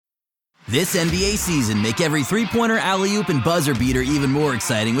This NBA season, make every three-pointer, alley-oop, and buzzer beater even more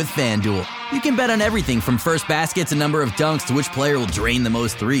exciting with FanDuel. You can bet on everything from first basket to number of dunks to which player will drain the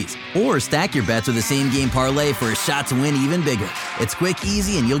most threes. Or stack your bets with a same-game parlay for a shot to win even bigger. It's quick,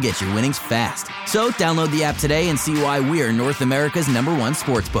 easy, and you'll get your winnings fast. So download the app today and see why we're North America's #1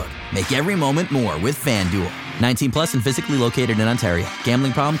 sportsbook. Make every moment more with FanDuel. 19 plus and physically located in Ontario.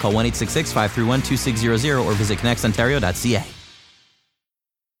 Gambling problem? Call 1-866-531-2600 or visit connectsontario.ca.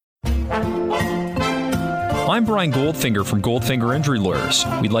 I'm Brian Goldfinger from Goldfinger Injury Lawyers.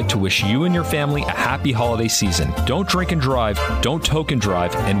 We'd like to wish you and your family a happy holiday season. Don't drink and drive, don't token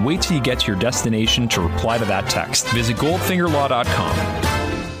drive, and wait till you get to your destination to reply to that text. Visit goldfingerlaw.com.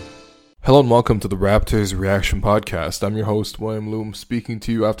 Hello and welcome to the Raptors Reaction Podcast. I'm your host, William Loom, speaking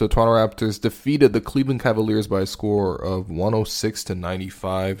to you after the Toronto Raptors defeated the Cleveland Cavaliers by a score of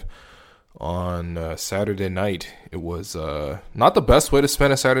 106-95 on Saturday night. It was not the best way to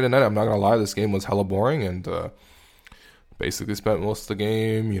spend a Saturday night. I'm not going to lie, this game was hella boring, and basically spent most of the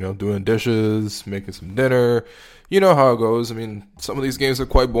game, doing dishes, making some dinner. You know how it goes. I mean, some of these games are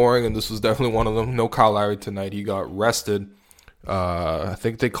quite boring, and this was definitely one of them. No Kyle Lowry tonight. He got rested. I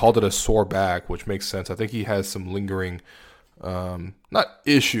think they called it a sore back, which makes sense. I think he has some lingering, not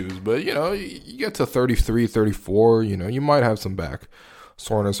issues, but, you get to 33, 34, you might have some back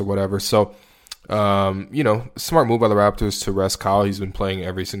soreness or whatever. So, smart move by the Raptors to rest Kyle. He's been playing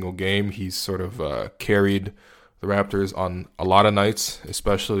every single game. He's sort of carried the Raptors on a lot of nights,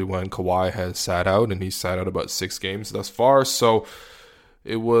 especially when Kawhi has sat out, and he's sat out about 6 games thus far. So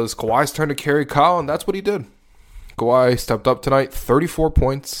it was Kawhi's turn to carry Kyle, and that's what he did. Kawhi stepped up tonight, 34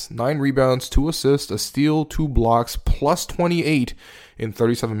 points, 9 rebounds, 2 assists, a steal, 2 blocks, plus 28 in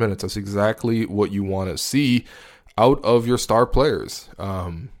 37 minutes. That's exactly what you want to see out of your star players.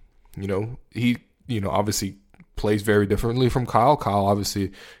 He obviously plays very differently from Kyle. Kyle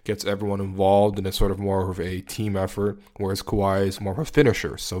obviously gets everyone involved, and it's sort of more of a team effort, whereas Kawhi is more of a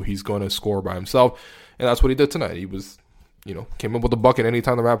finisher. So he's going to score by himself, and that's what he did tonight. He was, came up with a bucket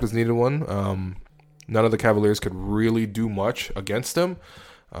anytime the Raptors needed one. None of the Cavaliers could really do much against him.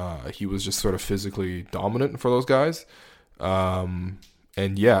 He was just sort of physically dominant for those guys.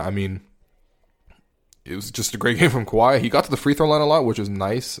 It was just a great game from Kawhi. He got to the free throw line a lot, which is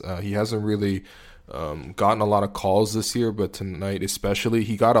nice. He hasn't really gotten a lot of calls this year, but tonight especially,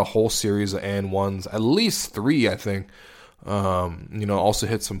 he got a whole series of and ones, at least 3, I think. Also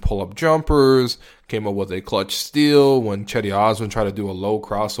hit some pull-up jumpers, came up with a clutch steal when Cedi Osman tried to do a low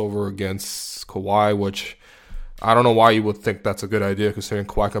crossover against Kawhi, which I don't know why you would think that's a good idea, considering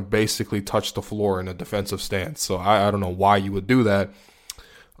Kawhi can basically touch the floor in a defensive stance. So I don't know why you would do that.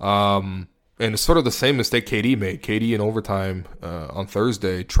 And it's sort of the same mistake KD made. KD in overtime on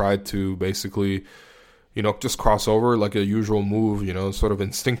Thursday tried to basically, just cross over like a usual move, sort of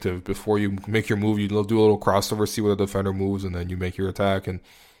instinctive. Before you make your move, you do a little crossover, see where the defender moves, and then you make your attack. And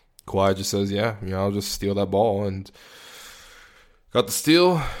Kawhi just says, I'll just steal that ball. And got the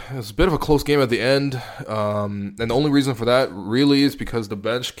steal. It was a bit of a close game at the end. And the only reason for that really is because the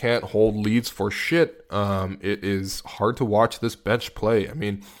bench can't hold leads for shit. It is hard to watch this bench play. I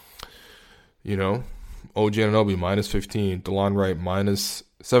mean, OG Anunoby minus 15, DeLon Wright minus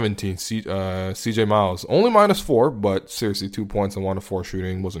 17, CJ Miles only minus 4, but seriously, 2 points and 1 of 4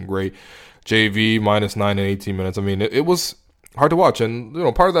 shooting wasn't great. JV minus 9 in 18 minutes. I mean, it was hard to watch, and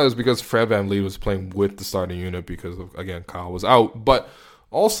part of that is because Fred VanVleet was playing with the starting unit because of, again, Kyle was out. But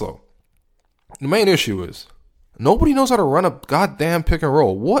also, the main issue is nobody knows how to run a goddamn pick and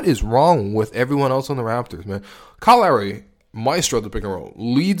roll. What is wrong with everyone else on the Raptors, man? Kyle Lowry, maestro of the pick and roll,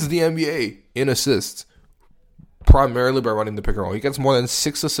 leads the NBA in assists primarily by running the pick and roll. He gets more than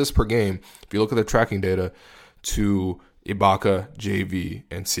 6 assists per game if you look at the tracking data to Ibaka, JV,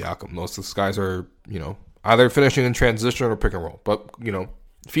 and Siakam. Those guys are, either finishing in transition or pick and roll. But,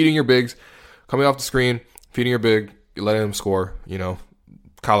 feeding your bigs, coming off the screen, feeding your big, letting him score,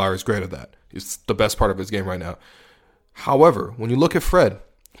 Kyle Lowry is great at that. It's the best part of his game right now. However, when you look at Fred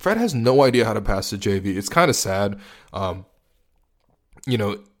has no idea how to pass to JV. It's kind of sad.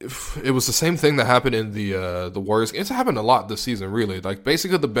 It was the same thing that happened in the Warriors. It's happened a lot this season, really. Like,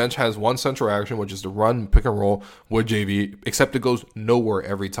 basically, the bench has one central action, which is to run pick and roll with JV, except it goes nowhere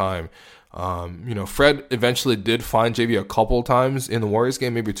every time. Fred eventually did find JV a couple times in the Warriors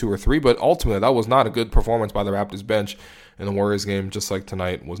game, maybe 2 or 3, but ultimately that was not a good performance by the Raptors bench in the Warriors game, just like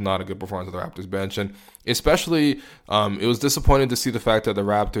tonight was not a good performance of the Raptors bench. And especially, it was disappointing to see the fact that the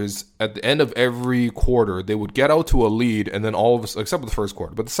Raptors, at the end of every quarter, they would get out to a lead, and then all of us, except for the first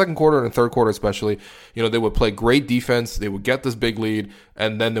quarter, but the second quarter and third quarter especially, they would play great defense, they would get this big lead,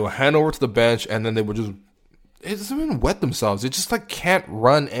 and then they would hand over to the bench, and then they would just it doesn't even wet themselves. They just like can't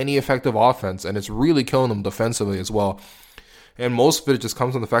run any effective offense, and it's really killing them defensively as well. And most of it just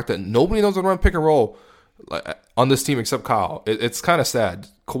comes from the fact that nobody knows how to run pick and roll on this team except Kyle. It's kind of sad.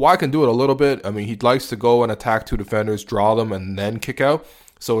 Kawhi can do it a little bit. I mean, he likes to go and attack two defenders, draw them, and then kick out.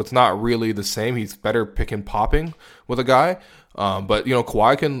 So it's not really the same. He's better pick and popping with a guy. But,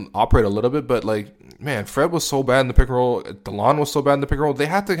 Kawhi can operate a little bit. But, man, Fred was so bad in the pick and roll. DeLon was so bad in the pick and roll. They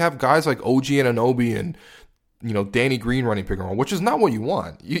had to have guys like OG and Anunoby and, Danny Green running pick and roll, which is not what you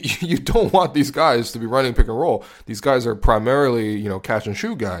want. You don't want these guys to be running pick and roll. These guys are primarily, catch and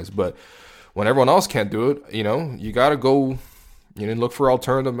shoot guys. But when everyone else can't do it, you got to go, look for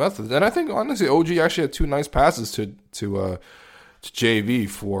alternative methods. And I think, honestly, OG actually had two nice passes to JV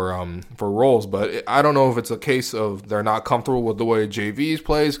for rolls. But I don't know if it's a case of they're not comfortable with the way JV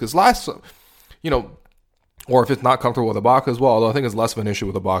plays. Because or if it's not comfortable with Ibaka as well, although I think it's less of an issue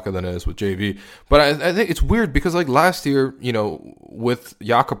with Ibaka than it is with JV. But I think it's weird because, last year, with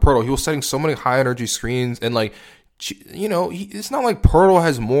Jakob Poeltl, he was setting so many high-energy screens. And, it's not like Poeltl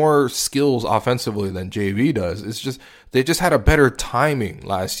has more skills offensively than JV does. It's just they just had a better timing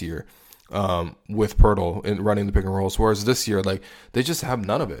last year with Poeltl in running the pick and rolls, whereas this year, they just have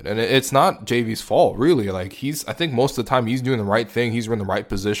none of it. And it's not JV's fault, really. I think most of the time he's doing the right thing. He's in the right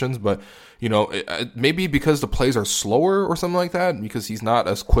positions, but, maybe because the plays are slower or something like that, because he's not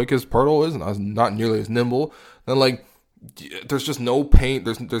as quick as Poeltl is and not nearly as nimble, then, there's just no paint.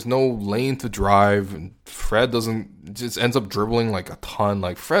 There's no lane to drive, and Fred just ends up dribbling a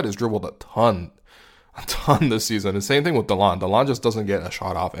ton. Fred has dribbled a ton this season. The same thing with DeLon. DeLon just doesn't get a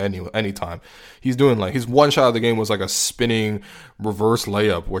shot off any time. He's doing his one shot of the game was a spinning reverse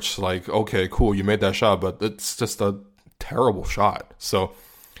layup, which okay, cool, you made that shot, but it's just a terrible shot. So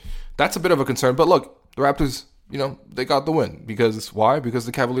that's a bit of a concern. But look, the Raptors, they got the win. Because why? Because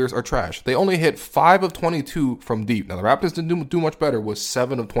the Cavaliers are trash. They only hit 5 of 22 from deep. Now, the Raptors didn't do much better with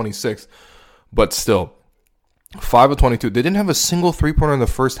 7 of 26. But still, 5 of 22. They didn't have a single three-pointer in the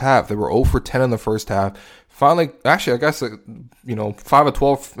first half. They were 0 for 10 in the first half. Finally, actually, I guess, 5 of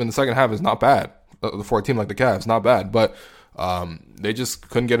 12 in the second half is not bad. For a team like the Cavs, not bad. But they just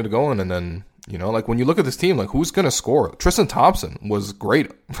couldn't get it going. And then, when you look at this team, who's going to score? Tristan Thompson was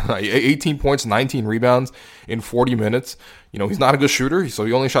great. 18 points, 19 rebounds in 40 minutes. He's not a good shooter, so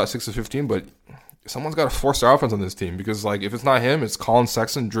he only shot 6 of 15, but someone's got to force their offense on this team because, if it's not him, it's Colin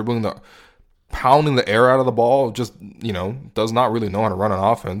Sexton pounding the air out of the ball, just, does not really know how to run an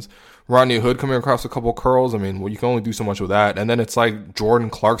offense. Rodney Hood coming across a couple curls. I mean, you can only do so much with that. And then it's Jordan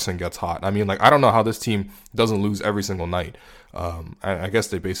Clarkson gets hot. I mean, I don't know how this team doesn't lose every single night. I guess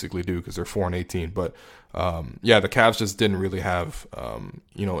they basically do because they're 4-18. But, the Cavs just didn't really have,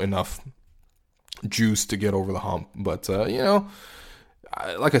 enough juice to get over the hump. But,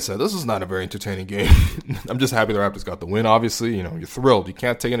 like I said, this is not a very entertaining game. I'm just happy the Raptors got the win, obviously. You're thrilled. You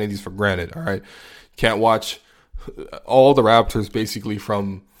can't take any of these for granted, all right? You can't watch all the Raptors basically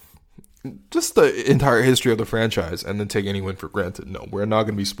from just the entire history of the franchise and then take any win for granted. No, we're not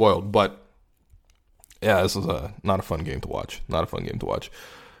going to be spoiled. But, yeah, this is not a fun game to watch. Not a fun game to watch.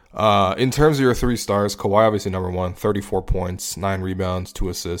 In terms of your 3 stars, Kawhi obviously number 1, 34 points, 9 rebounds, 2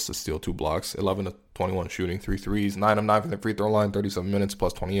 assists, a steal, 2 blocks, 11 of 21 shooting, 3 threes, 9 of 9 from the free throw line, 37 minutes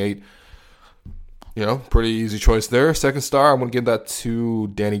plus 28. Pretty easy choice there. Second star, I'm going to give that to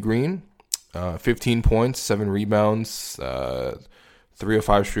Danny Green. 15 points, 7 rebounds, 3 of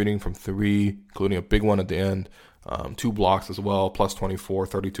 5 shooting from 3, including a big one at the end. 2 blocks as well, plus 24,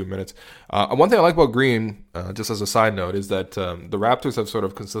 32 minutes. One thing I like about Green, just as a side note, is that the Raptors have sort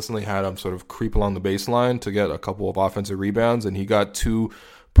of consistently had him sort of creep along the baseline to get a couple of offensive rebounds, and he got 2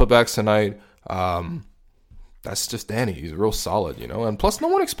 putbacks tonight. That's just Danny. He's real solid, and plus no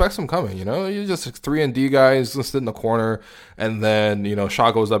one expects him coming, He's just a 3-and-D guy. He's going to sit in the corner, and then,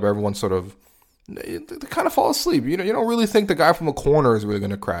 shot goes up, everyone sort of they kind of fall asleep. You don't really think the guy from the corner is really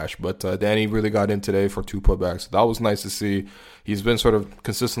going to crash, but Danny really got in today for 2 putbacks. That was nice to see. He's been sort of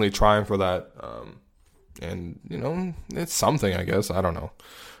consistently trying for that, and it's something, I guess. I don't know.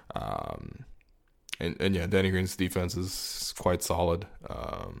 And yeah, Danny Green's defense is quite solid.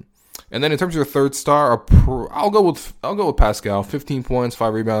 And then in terms of your third star, I'll go with Pascal. 15 points,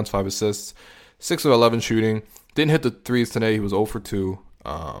 5 rebounds, 5 assists, 6 of 11 shooting. Didn't hit the threes today. He was 0 for 2.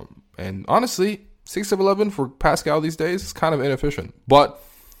 And honestly, 6 of 11 for Pascal these days is kind of inefficient. But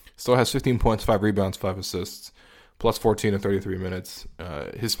still has 15 points, 5 rebounds, 5 assists, plus 14 in 33 minutes.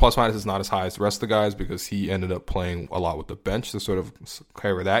 His plus minus is not as high as the rest of the guys because he ended up playing a lot with the bench to sort of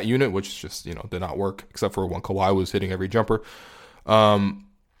carry that unit, which just, did not work except for when Kawhi was hitting every jumper.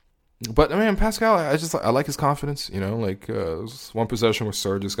 But, Pascal, I like his confidence, one possession where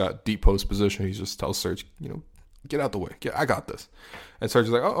Serge just got deep post position. He just tells Serge, get out the way. I got this. And Serge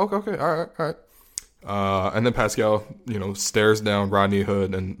is like, oh, okay, all right. And then Pascal, stares down Rodney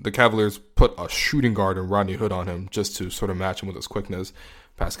Hood, and the Cavaliers put a shooting guard and Rodney Hood on him just to sort of match him with his quickness.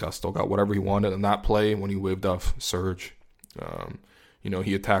 Pascal still got whatever he wanted in that play when he waved off Serge.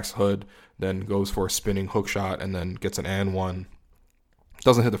 He attacks Hood, then goes for a spinning hook shot, and then gets an and one.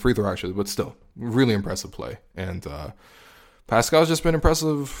 Doesn't hit the free throw, actually, but still, really impressive play. And Pascal's just been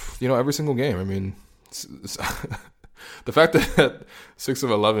impressive, every single game. I mean, the fact that 6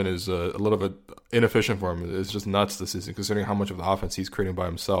 of 11 is a little bit inefficient for him is just nuts this season, considering how much of the offense he's creating by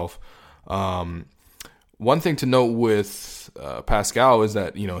himself. One thing to note with Pascal is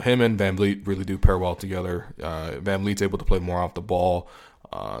that, him and Van Vliet really do pair well together. Van Vliet's able to play more off the ball,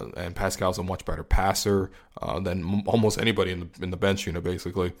 and Pascal's a much better passer than almost anybody in the bench unit,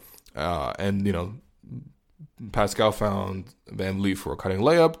 basically. Pascal found Van Vliet for a cutting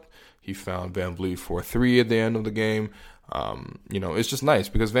layup. He found Van Vliet for a 3 at the end of the game. It's just nice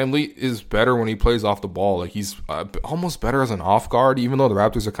because Van Vliet is better when he plays off the ball. Like, he's almost better as an off guard, even though the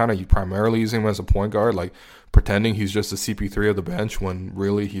Raptors are kind of primarily using him as a point guard, like pretending he's just a CP3 of the bench when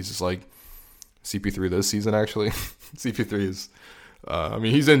really he's just like CP3 this season, actually. CP3 is,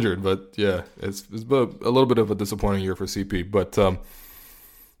 he's injured, but yeah, it's a little bit of a disappointing year for CP. But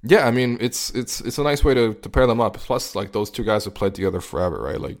it's a nice way to pair them up. Plus, like, those two guys have played together forever,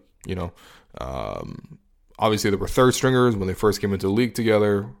 right? Like, obviously they were third stringers when they first came into the league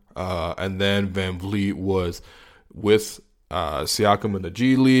together, and then Van Vliet was with Siakam in the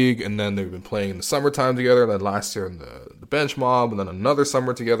G League, and then they've been playing in the summertime together, and then last year in the bench mob, and then another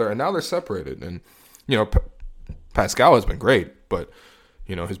summer together, and now they're separated. And Pascal has been great, but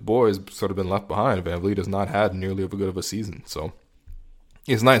his boys sort of been left behind. Van Vliet has not had nearly as good of a season, so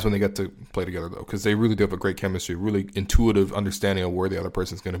it's nice when they get to play together, though, because they really do have a great chemistry, really intuitive understanding of where the other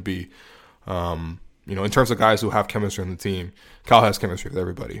person's going to be. In terms of guys who have chemistry on the team, Kyle has chemistry with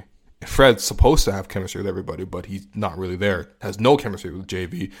everybody. Fred's supposed to have chemistry with everybody, but he's not really there. Has no chemistry with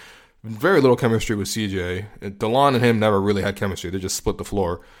JV. Very little chemistry with CJ. DeLon and him never really had chemistry. They just split the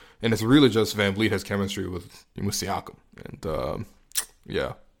floor. And it's really just Van Vliet has chemistry with Siakam. And,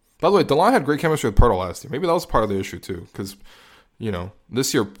 yeah. By the way, DeLon had great chemistry with Pirtle last year. Maybe that was part of the issue, too, because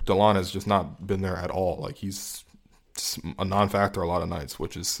this year, DeLon has just not been there at all. Like, he's just a non-factor a lot of nights,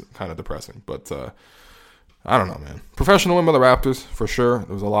 which is kind of depressing. But I don't know, man. Professional win by the Raptors, for sure.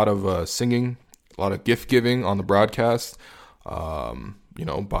 There was a lot of singing, a lot of gift-giving on the broadcast,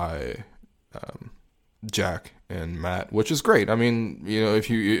 by Jack and Matt, which is great. I mean,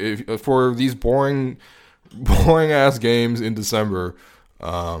 if for these boring-ass games in December,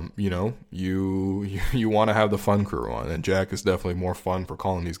 you want to have the fun crew on, and Jack is definitely more fun for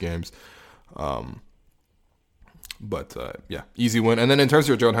calling these games. But easy win. And then in terms of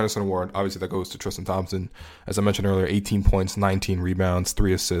your Joe Henderson Award, obviously that goes to Tristan Thompson. As I mentioned earlier, 18 points, 19 rebounds,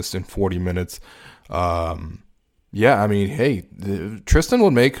 3 assists in 40 minutes. Tristan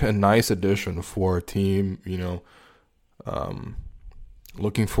would make a nice addition for a team,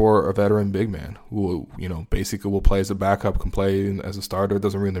 looking for a veteran big man who, basically will play as a backup, can play as a starter. It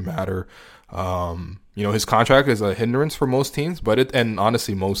doesn't really matter. His contract is a hindrance for most teams, and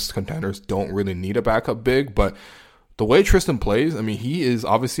honestly, most contenders don't really need a backup big. But the way Tristan plays, he is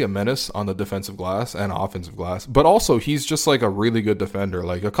obviously a menace on the defensive glass and offensive glass, but also he's just like a really good defender.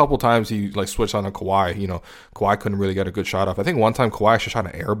 Like, a couple times he switched on to Kawhi. Kawhi couldn't really get a good shot off. I think one time Kawhi actually shot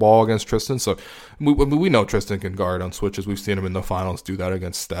an air ball against Tristan. So we know Tristan can guard on switches. We've seen him in the finals do that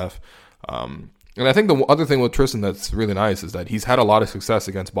against Steph. And I think the other thing with Tristan that's really nice is that he's had a lot of success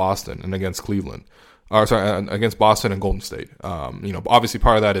against Boston and against Cleveland. Against Boston and Golden State. Obviously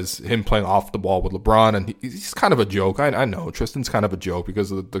part of that is him playing off the ball with LeBron, and he's kind of a joke. I know Tristan's kind of a joke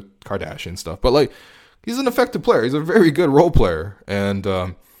because of the Kardashian stuff, but he's an effective player. He's a very good role player, and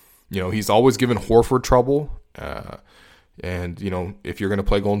he's always given Horford trouble. And if you're going to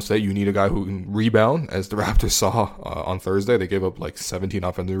play Golden State, you need a guy who can rebound, as the Raptors saw on Thursday. They gave up 17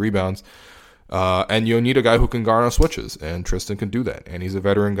 offensive rebounds. And you need a guy who can guard on switches, and Tristan can do that. And he's a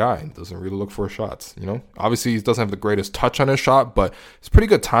veteran guy. He doesn't really look for shots, Obviously, he doesn't have the greatest touch on his shot, but it's pretty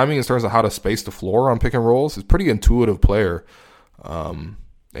good timing in terms of how to space the floor on pick and rolls. He's a pretty intuitive player. I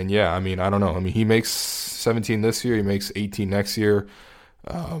don't know. He makes 17 this year. He makes 18 next year.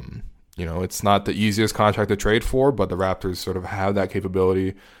 It's not the easiest contract to trade for, but the Raptors sort of have that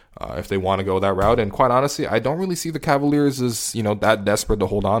capability if they want to go that route. And quite honestly, I don't really see the Cavaliers as, that desperate to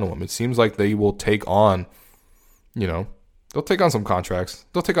hold on to him. It seems like they will take on, they'll take on some contracts.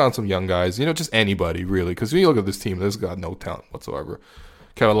 They'll take on some young guys, just anybody really. Because when you look at this team, there's got no talent whatsoever.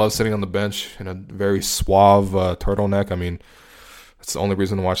 Kevin Love sitting on the bench in a very suave turtleneck. That's the only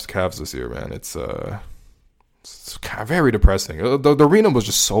reason to watch the Cavs this year, man. It's It's kind of very depressing. The arena was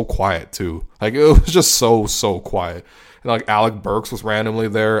just so quiet too. Like it was just so quiet. And like Alec Burks was randomly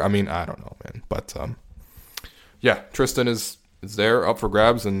there. I mean, I don't know, man. But yeah, Tristan is there up for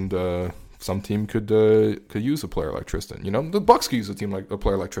grabs, and some team could use a player like Tristan. You know, the Bucks could use a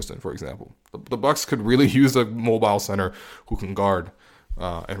player like Tristan, for example. The Bucks could really use a mobile center who can guard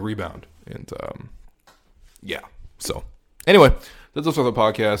and rebound. And yeah. So anyway, that's it for the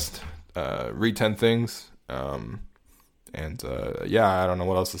podcast. Read 10 things. Yeah, I don't know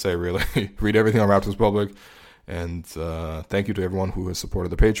what else to say, really. Read everything on Raptors Public. And thank you to everyone who has supported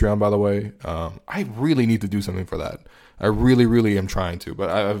the Patreon, by the way. I really need to do something for that. I really am trying to. But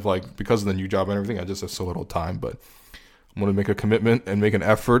I've, like, because of the new job and everything, I just have so little time. But I'm going to make a commitment and make an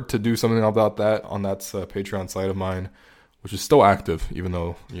effort to do something about that on that Patreon site of mine, which is still active, even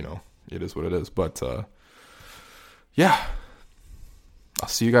though, you know, it is what it is. But, yeah. I'll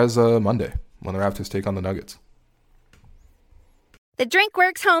see you guys Monday when the Raptors take on the Nuggets. The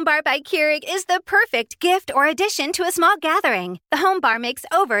DrinkWorks Home Bar by Keurig is the perfect gift or addition to a small gathering. The Home Bar makes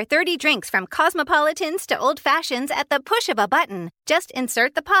over 30 drinks from cosmopolitans to old fashions at the push of a button. Just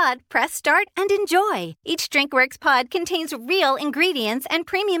insert the pod, press start, and enjoy. Each DrinkWorks pod contains real ingredients and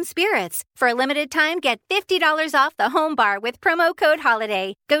premium spirits. For a limited time, get $50 off the Home Bar with promo code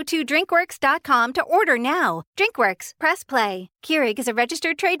HOLIDAY. Go to drinkworks.com to order now. DrinkWorks, press play. Keurig is a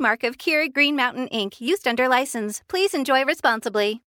registered trademark of Keurig Green Mountain Inc., used under license. Please enjoy responsibly.